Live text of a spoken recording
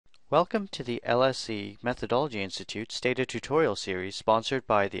Welcome to the LSE Methodology Institute STATA tutorial series sponsored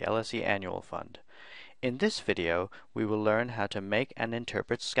by the LSE Annual Fund. In this video, we will learn how to make and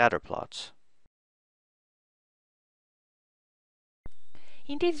interpret scatterplots.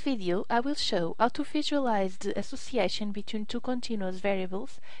 In this video, I will show how to visualize the association between two continuous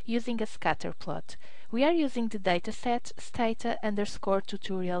variables using a scatterplot. We are using the dataset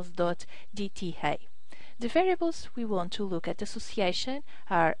stata_tutorials.dta. The variables we want to look at association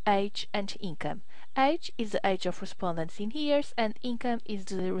are age and income. Age is the age of respondents in years and income is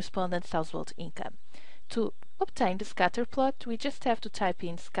the respondent's household income. To obtain the scatterplot, we just have to type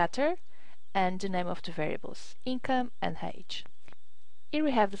in scatter and the name of the variables, income and age. Here we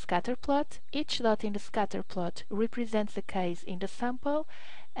have the scatterplot. Each dot in the scatterplot represents a case in the sample,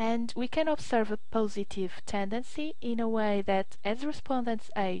 and we can observe a positive tendency in a way that as respondent's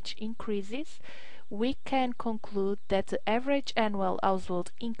age increases, we can conclude that the average annual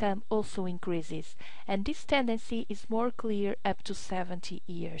household income also increases, and this tendency is more clear up to 70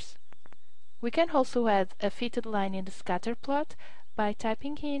 years. We can also add a fitted line in the scatterplot by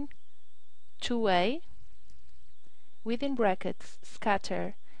typing in 2a within brackets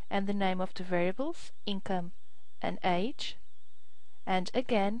scatter and the name of the variables, income and age, and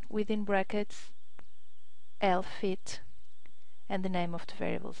again within brackets lfit and the name of the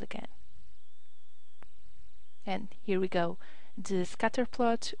variables again. And here we go, the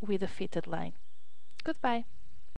scatterplot with a fitted line. Goodbye.